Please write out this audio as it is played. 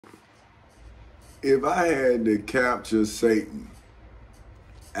if I had to capture Satan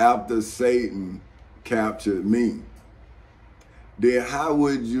after Satan captured me, then how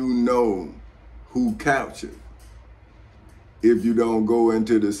would you know who captured if you don't go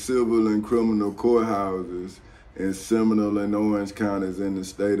into the civil and criminal courthouses in Seminole and Orange counties in the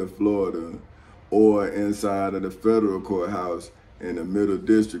state of Florida, or inside of the federal courthouse in the Middle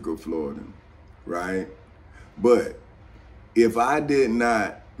District of Florida, right? But if I did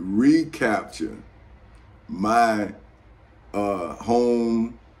not recapture my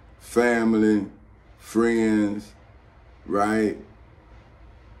home, family, friends, right,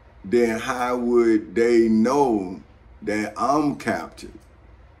 then how would they know that I'm captured?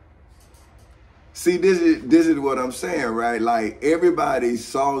 See, this is what I'm saying, right? Like, everybody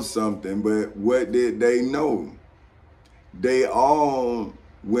saw something, but what did they know? They all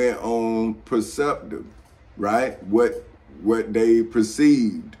went on perceptive, right? What they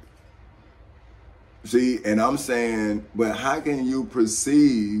perceived. See, and I'm saying, but how can you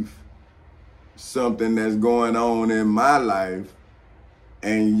perceive something that's going on in my life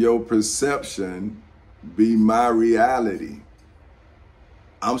and your perception be my reality?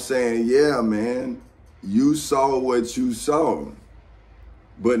 I'm saying, yeah, man, you saw what you saw,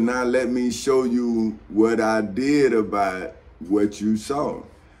 but now let me show you what I did about what you saw.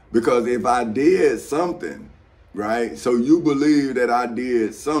 Because if I did something, right, so you believe that I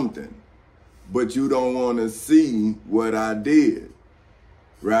did something, but you don't want to see what I did,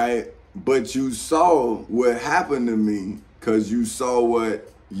 right? But you saw what happened to me because you saw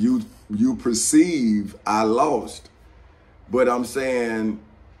what you perceive I lost. But I'm saying,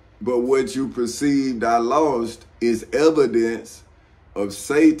 but what you perceived I lost is evidence of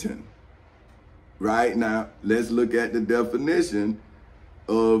Satan. Right? Now, let's look at the definition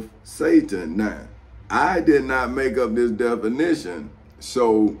of Satan. Now, I did not make up this definition,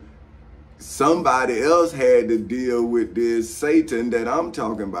 so somebody else had to deal with this Satan that I'm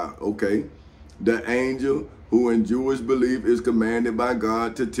talking about, okay? The angel who in Jewish belief is commanded by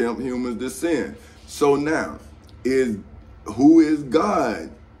God to tempt humans to sin. So now, who is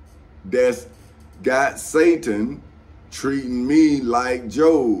God that's got Satan treating me like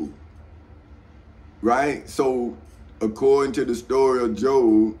Job, right? So according to the story of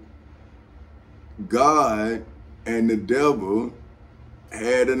Job, God and the devil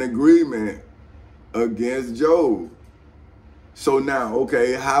had an agreement against Job. So now,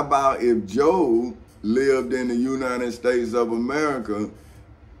 okay, how about if Job lived in the United States of America,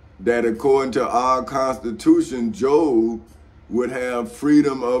 that according to our Constitution, Job would have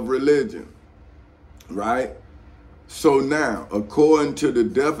freedom of religion, right? So now, according to the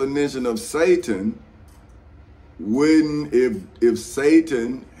definition of Satan, if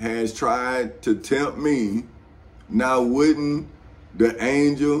Satan has tried to tempt me, now wouldn't the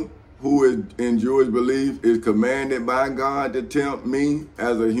angel who is in Jewish belief is commanded by God to tempt me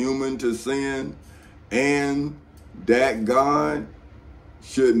as a human to sin, and that God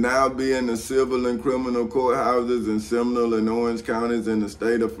should now be in the civil and criminal courthouses in Seminole and Orange counties in the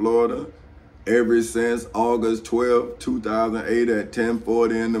state of Florida ever since August 12, 2008 at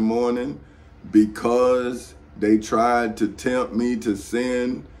 10:40 in the morning, because they tried to tempt me to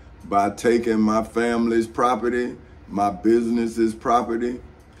sin by taking my family's property, my business's property.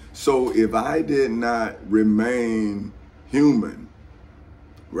 So if I did not remain human,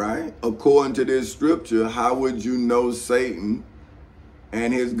 right, according to this scripture, how would you know Satan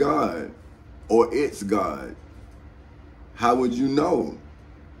and his God or its God? How would you know?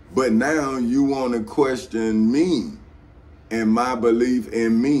 But now you want to question me and my belief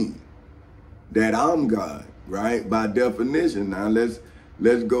in me, that I'm God, right? By definition. Now let's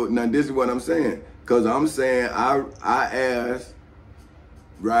go. Now this is what I'm saying, because I'm saying I asked,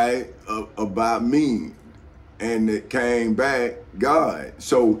 right, about me, and it came back God.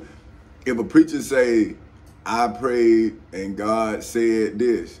 So if a preacher say, I prayed and God said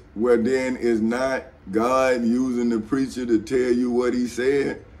this, well then is not God using the preacher to tell you what he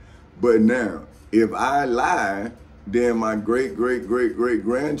said? But now, if I lie, then my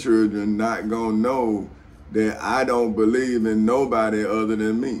great-great-great-great-grandchildren not gonna know that I don't believe in nobody other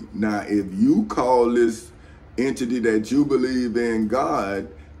than me. Now, if you call this entity that you believe in God,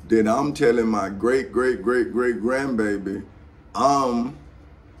 then I'm telling my great-great-great-great-grandbaby, I'm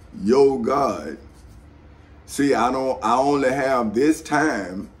your God. See, I only have this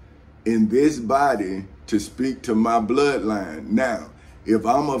time in this body to speak to my bloodline. Now, if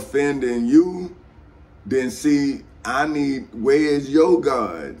I'm offending you, then see, where's your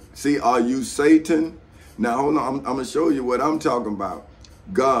God? See, are you Satan? Now, hold on, I'm gonna show you what I'm talking about.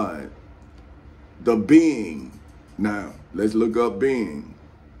 God, the being. Now, let's look up being.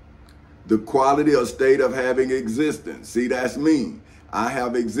 The quality or state of having existence. See, that's me. I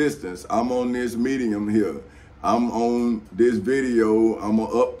have existence. I'm on this medium here. I'm on this video. I'm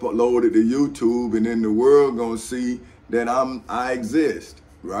gonna upload it to YouTube, and then the world gonna see that I exist,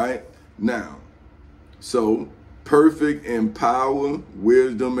 right? Now, so perfect in power,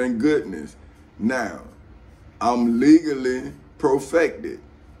 wisdom, and goodness. Now, I'm legally perfected,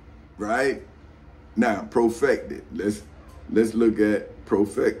 right? Now, perfected. Let's look at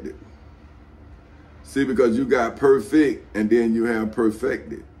perfected. See, because you got perfect and then you have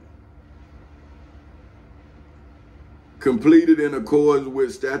perfected. Completed in accordance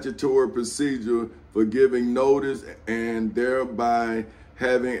with statutory procedure for giving notice and thereby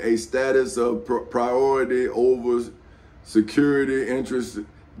having a status of priority over security interests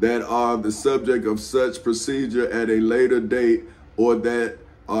that are the subject of such procedure at a later date or that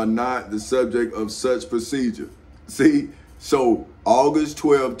are not the subject of such procedure. See, so August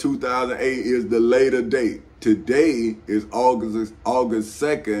 12, 2008 is the later date. Today is August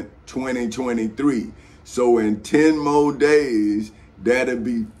 2nd, 2023. So in 10 more days, that'll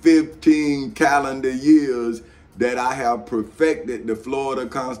be 15 calendar years that I have perfected the Florida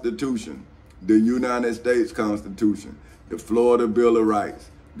Constitution, the United States Constitution, the Florida Bill of Rights,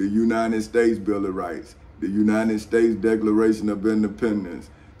 the United States Bill of Rights, the United States Declaration of Independence,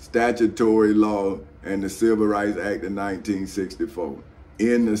 statutory law, and the Civil Rights Act of 1964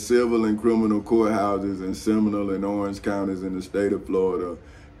 in the civil and criminal courthouses in Seminole and Orange counties in the state of Florida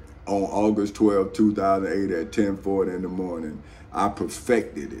on August 12, 2008 at 10:40 in the morning. I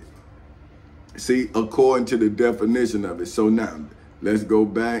perfected it. See, according to the definition of it. So now, let's go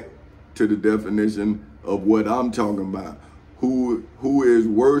back to the definition of what I'm talking about. Who is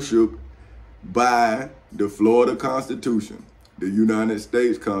worshiped by the Florida Constitution, the United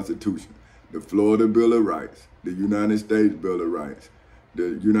States Constitution, the Florida Bill of Rights, the United States Bill of Rights,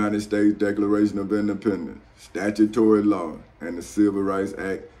 the United States Declaration of Independence, statutory law, and the Civil Rights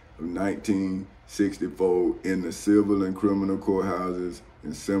Act of 1964 in the civil and criminal courthouses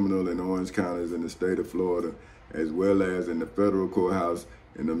in Seminole and Orange counties in the state of Florida, as well as in the federal courthouse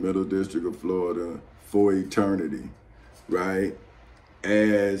in the Middle District of Florida for eternity, right?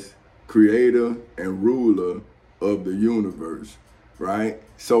 As creator and ruler of the universe, right?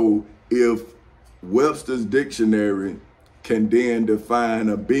 So if Webster's dictionary can then define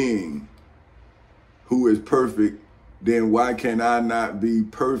a being who is perfect, then why can I not be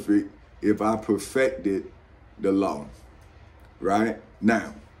perfect if I perfected the law, right?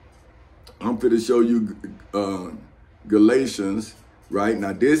 Now, I'm going to show you Galatians, right?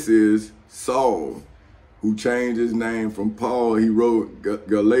 Now, this is Saul, who changed his name from Paul. He wrote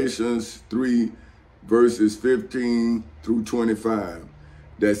Galatians 3, verses 15 through 25,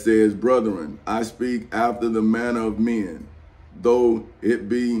 that says, "Brethren, I speak after the manner of men, though it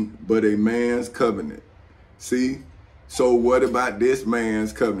be but a man's covenant." See? So what about this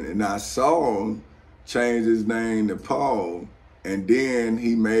man's covenant? Now, Saul changed his name to Paul, and then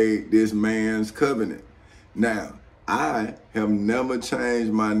he made this man's covenant. Now, I have never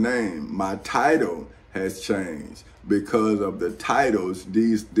changed my name. My title has changed because of the titles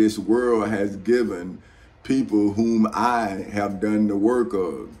this world has given people whom I have done the work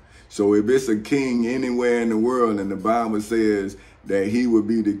of. So if it's a king anywhere in the world, and the Bible says that he would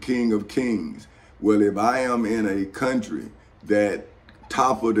be the King of Kings, well, if I am in a country that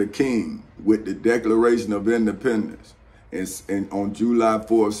toppled the king with the Declaration of Independence and on July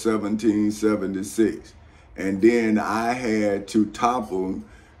 4th, 1776, and then I had to topple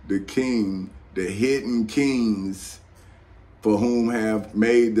the king, the hidden kings for whom have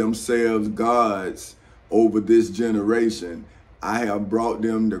made themselves gods over this generation, I have brought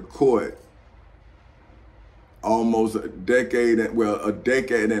them to court almost a decade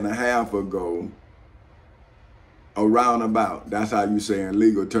and a half ago, around about, that's how you say in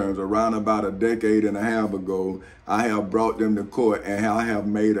legal terms, around about a decade and a half ago, I have brought them to court and I have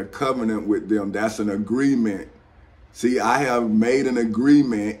made a covenant with them. That's an agreement. See, I have made an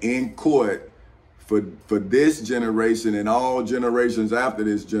agreement in court for this generation and all generations after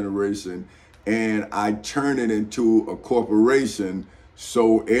this generation, and I turn it into a corporation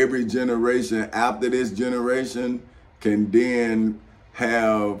so every generation after this generation can then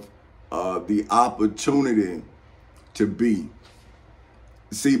have the opportunity to be.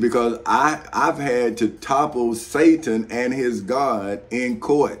 See, because I've had to topple Satan and his God in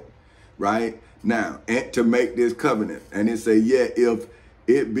court, right? Now, and to make this covenant. And it say, yeah, if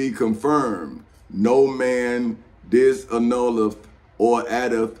it be confirmed, no man disannulleth or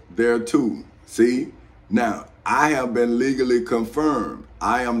addeth thereto. See? Now, I have been legally confirmed.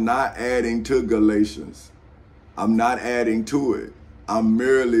 I am not adding to Galatians. I'm not adding to it. I'm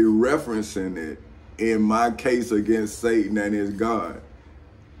merely referencing it in my case against Satan and his God.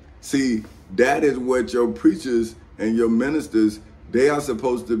 See, that is what your preachers and your ministers, they are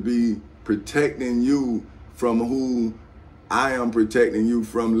supposed to be protecting you from who I am protecting you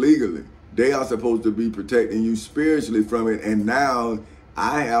from legally. They are supposed to be protecting you spiritually from it. And now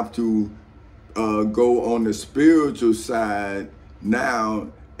I have to go on the spiritual side now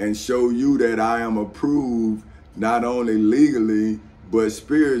and show you that I am approved, not only legally, but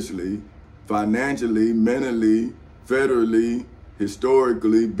spiritually, financially, mentally, federally,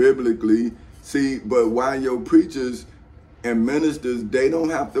 historically, biblically. See, but why your preachers and ministers, they don't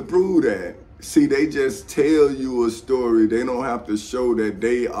have to prove that. See, they just tell you a story. They don't have to show that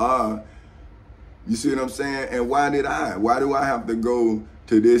they are. You see what I'm saying? And why do I have to go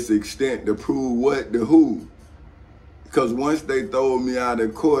to this extent to prove what, the who? Because once they throw me out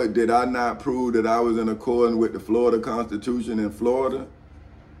of court, did I not prove that I was in accordance with the Florida Constitution in Florida?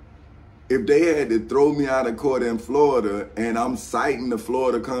 If they had to throw me out of court in Florida and I'm citing the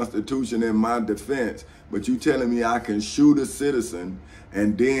Florida Constitution in my defense, but you telling me I can shoot a citizen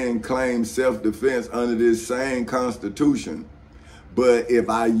and then claim self-defense under this same Constitution, but if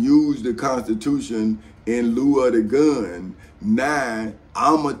I use the Constitution in lieu of the gun, now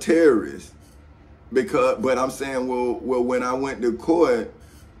I'm a terrorist. But I'm saying, well, when I went to court,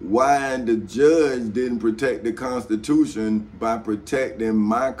 why the judge didn't protect the Constitution by protecting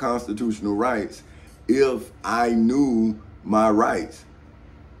my constitutional rights if I knew my rights?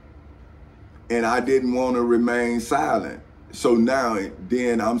 And I didn't want to remain silent. So now,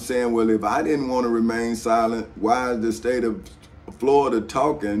 then I'm saying, well, if I didn't want to remain silent, why is the state of Florida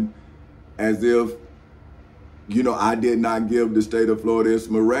talking as if, you know, I did not give the state of Florida its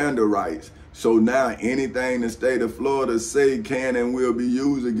Miranda rights? So now anything the state of Florida say can and will be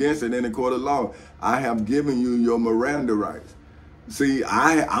used against it in the court of law. I have given you your Miranda rights. See,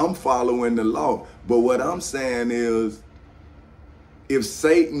 I'm following the law. But what I'm saying is, if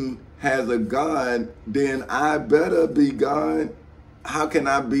Satan has a God, then I better be God. How can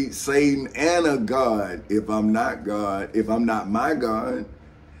I beat Satan and a God if I'm not God, if I'm not my God?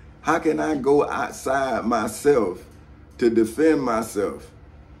 How can I go outside myself to defend myself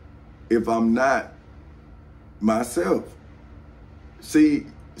if I'm not myself? See,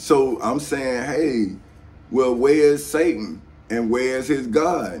 so I'm saying, hey, well, where's Satan and where's his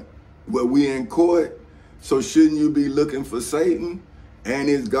God? Well, we in court, so shouldn't you be looking for Satan and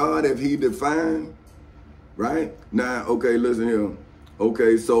his God if he defined, right? Now, okay, listen here.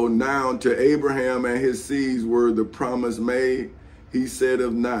 Okay, so now to Abraham and his seeds were the promise made. He said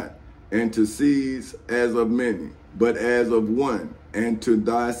of not, and to seeds as of many, but as of one, and to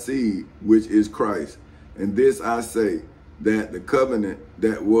thy seed, which is Christ. And this I say, that the covenant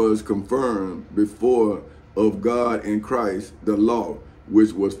that was confirmed before of God in Christ, the law,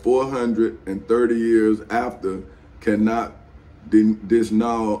 which was 430 years after, cannot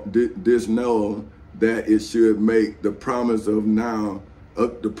disannul that it should make the promise of none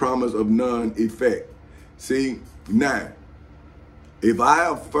effect. See, now, if I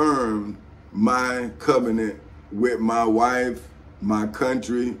affirm my covenant with my wife, my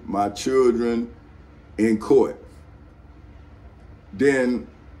country, my children in court, then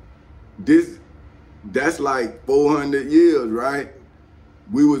that's like 400 years, right?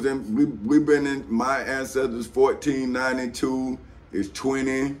 We've been in, my ancestors 1492 is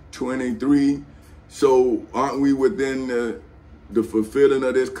 2023. So aren't we within the fulfilling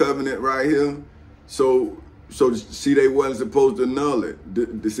of this covenant right here? So see, they wasn't supposed to annul it.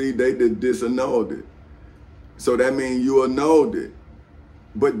 See, they disannulled it. So that means you annulled it.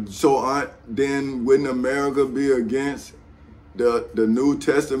 But so then wouldn't America be against the New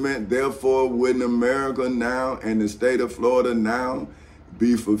Testament? Therefore, wouldn't America now and the state of Florida now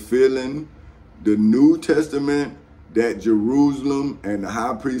be fulfilling the New Testament that Jerusalem and the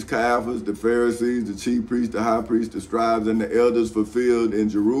high priest Caiaphas, the Pharisees, the chief priests, the high priests, the scribes, and the elders fulfilled in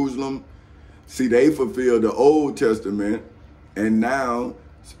Jerusalem? See, they fulfilled the Old Testament, and now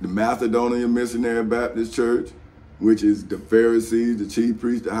the Macedonian Missionary Baptist Church, which is the Pharisees, the chief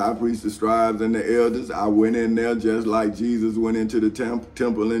priests, the high priests, the scribes, and the elders. I went in there just like Jesus went into the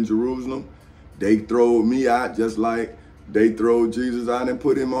temple in Jerusalem. They threw me out just like they threw Jesus out and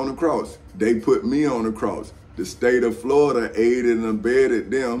put him on the cross. They put me on the cross. The state of Florida aided and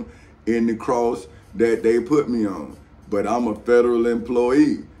abetted them in the cross that they put me on. But I'm a federal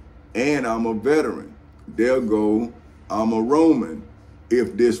employee and I'm a veteran. They'll go, I'm a Roman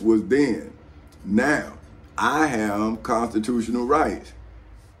if this was then. Now, I have constitutional rights.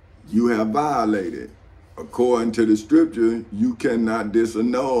 You have violated. According to the scripture, you cannot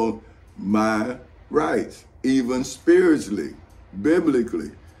disannul my rights, even spiritually.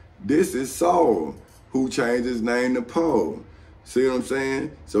 biblically. This is Saul, who changed his name to Paul. See what I'm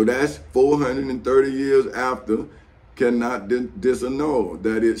saying? So that's 430 years after, cannot disannul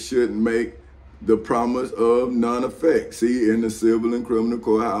that it shouldn't make the promise of none effect. See, in the civil and criminal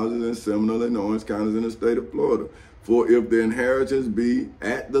courthouses in Seminole and Orange counties in the state of Florida. For if the inheritance be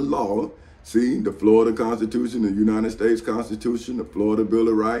at the law, see, the Florida Constitution, the United States Constitution, the Florida Bill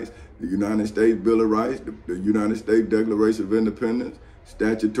of Rights, the United States Bill of Rights, the United States Declaration of Independence,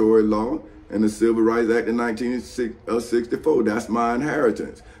 statutory law, and the Civil Rights Act of 1964. That's my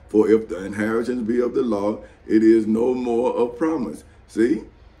inheritance. For if the inheritance be of the law, it is no more of promise. See?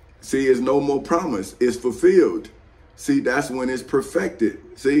 See, it's no more promise. It's fulfilled. See, that's when it's perfected.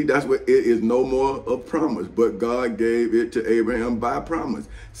 See, that's what it is, no more of promise. But God gave it to Abraham by promise.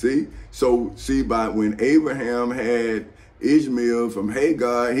 See? So, see, by when Abraham had Ishmael from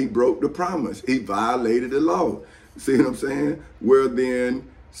Hagar, he broke the promise. He violated the law. See what I'm saying? Wherefore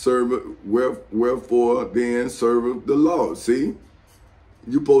then serveth the law. See?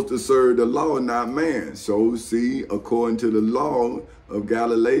 You're supposed to serve the law, not man. So, see, according to the law of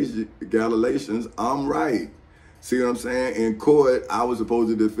Galatians, I'm right. See what I'm saying? In court, I was supposed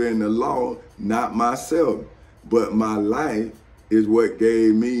to defend the law, not myself. But my life is what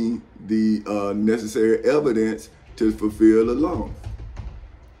gave me the necessary evidence to fulfill the law.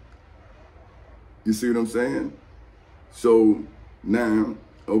 You see what I'm saying? So now,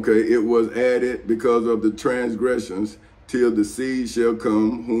 okay, it was added because of the transgressions till the seed shall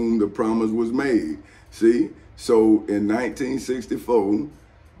come whom the promise was made. See? So in 1964,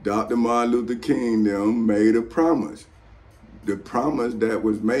 Dr. Martin Luther King them made a promise. The promise that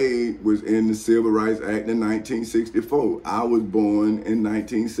was made was in the Civil Rights Act in 1964. I was born in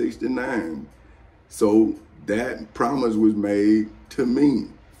 1969. So that promise was made to me,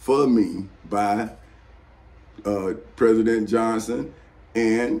 for me, by President Johnson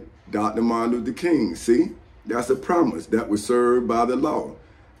and Dr. Martin Luther King. See, that's a promise that was served by the law.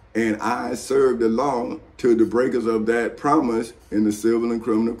 And I served the law to the breakers of that promise in the civil and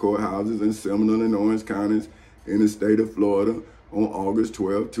criminal courthouses in Seminole and Orange counties in the state of Florida on August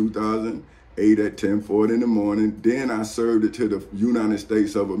 12, 2008 at 10:40 in the morning. Then I served it to the United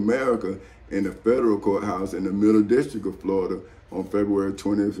States of America in the federal courthouse in the Middle District of Florida on February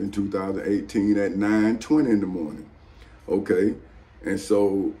 20th in 2018 at 9:20 in the morning. Okay, and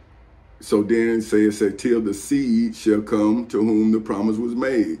so then it said, till the seed shall come to whom the promise was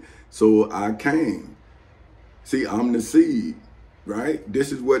made. So I came. See, I'm the seed, right?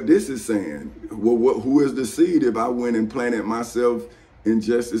 This is what this is saying. Well, who is the seed if I went and planted myself in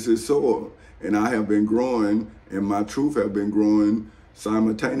Justice's soil? And I have been growing, and my truth have been growing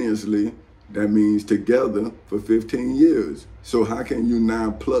simultaneously. That means together for 15 years. So how can you now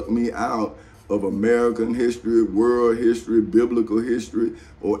pluck me out of American history, world history, biblical history,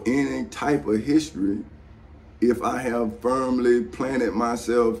 or any type of history if I have firmly planted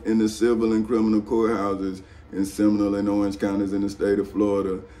myself in the civil and criminal courthouses in Seminole and Orange counties in the state of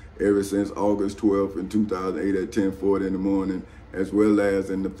Florida ever since August 12th in 2008 at 10:40 in the morning, as well as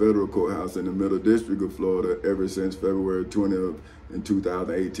in the federal courthouse in the Middle District of Florida ever since February 20th in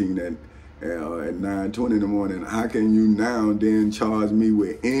 2018 at 9:20 in the morning. How can you now then charge me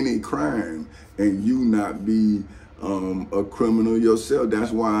with any crime and you not be a criminal yourself?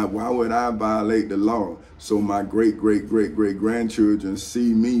 That's why would I violate the law? So my great grandchildren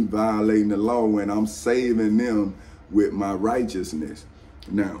see me violating the law when I'm saving them with my righteousness.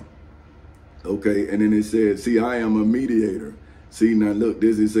 Now, okay, and then it says, see, I am a mediator. See, now look,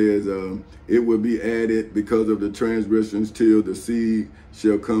 this it says, it will be added because of the transgressions till the seed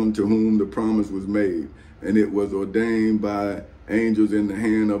shall come to whom the promise was made. And it was ordained by angels in the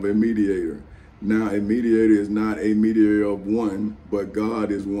hand of a mediator. Now, a mediator is not a mediator of one, but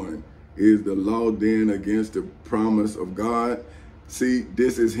God is one. Is the law then against the promise of God? See,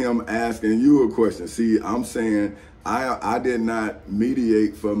 this is him asking you a question. See, I'm saying I did not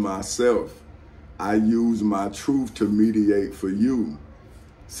mediate for myself. I use my truth to mediate for you.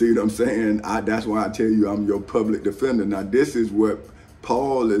 See what I'm saying? That's why I tell you I'm your public defender. Now, this is what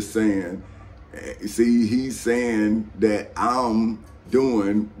Paul is saying. See, he's saying that I'm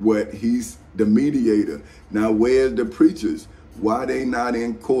doing what he's the mediator. Now, where's the preachers? Why they not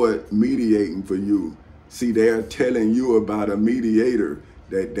in court mediating for you? See, they're telling you about a mediator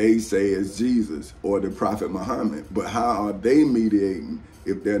that they say is Jesus or the Prophet Muhammad. But how are they mediating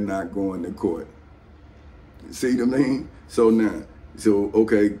if they're not going to court? See what I mean? So now,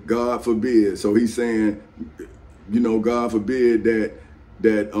 okay, God forbid. So he's saying, you know, God forbid that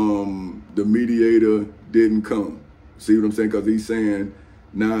the mediator didn't come. See what I'm saying? Because he's saying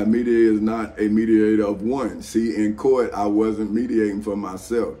Now, a mediator is not a mediator of one. See, in court, I wasn't mediating for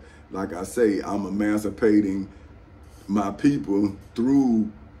myself. Like I say, I'm emancipating my people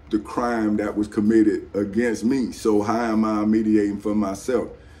through the crime that was committed against me. So how am I mediating for myself?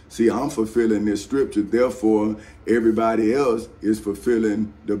 See, I'm fulfilling this scripture. Therefore, everybody else is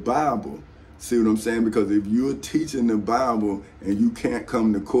fulfilling the Bible. See what I'm saying? Because if you're teaching the Bible and you can't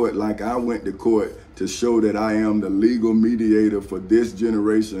come to court like I went to court to show that I am the legal mediator for this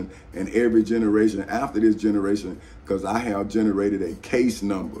generation and every generation after this generation, because I have generated a case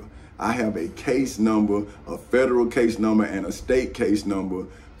number. I have a case number, a federal case number, and a state case number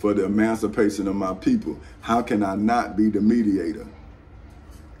for the emancipation of my people. How can I not be the mediator?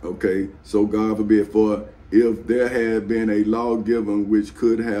 Okay, so God forbid, for if there had been a law given which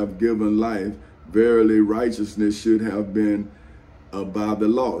could have given life, verily righteousness should have been by the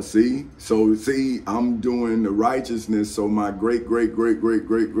law. See? So see, I'm doing the righteousness so my great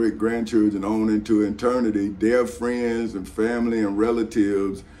grandchildren on into eternity, their friends and family and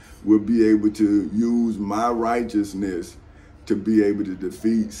relatives will be able to use my righteousness to be able to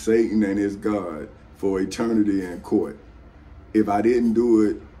defeat Satan and his God for eternity in court. If I didn't do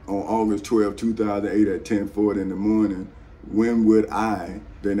it on August 12, 2008 at 10:40 in the morning, when would I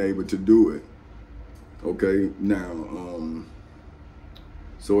been able to do it? Okay, now,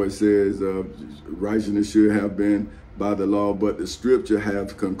 so it says righteousness should have been by the law, but the scripture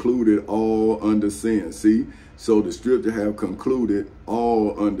have concluded all under sin. See, so the scripture have concluded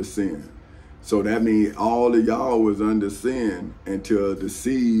all under sin. So that means all of y'all was under sin until the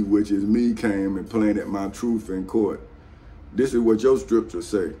seed, which is me, came and planted my truth in court. This is what your scriptures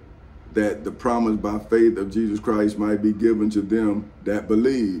say, that the promise by faith of Jesus Christ might be given to them that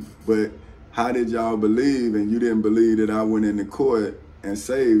believe. But how did y'all believe and you didn't believe that I went into court and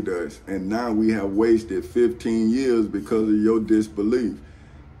saved us? And now we have wasted 15 years because of your disbelief.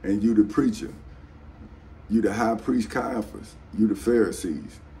 And you the preacher, you the high priest Caiaphas, you the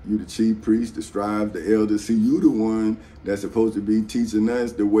Pharisees, you the chief priests, the scribes, the elders. See, you the one that's supposed to be teaching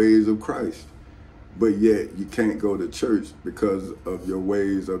us the ways of Christ. But yet you can't go to church because of your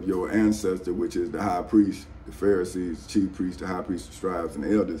ways of your ancestor, which is the high priest, the Pharisees, the chief priests, the high priests, the scribes, and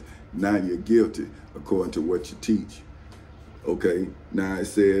the elders. Now you're guilty according to what you teach. Okay, now it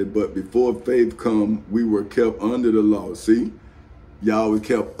says, but before faith come, we were kept under the law. See, y'all were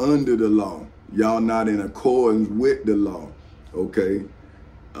kept under the law. Y'all not in accordance with the law. Okay,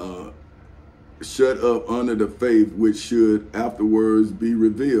 shut up under the faith, which should afterwards be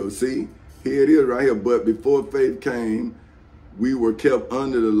revealed. See, here it is right here. But before faith came, we were kept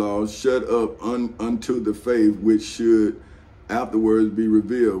under the law, shut up unto the faith, which should afterwards be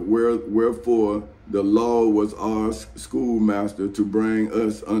revealed. Wherefore the law was our schoolmaster to bring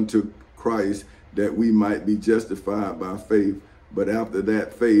us unto Christ, that we might be justified by faith. But after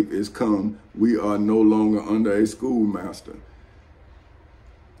that faith is come, we are no longer under a schoolmaster.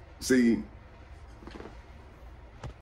 See,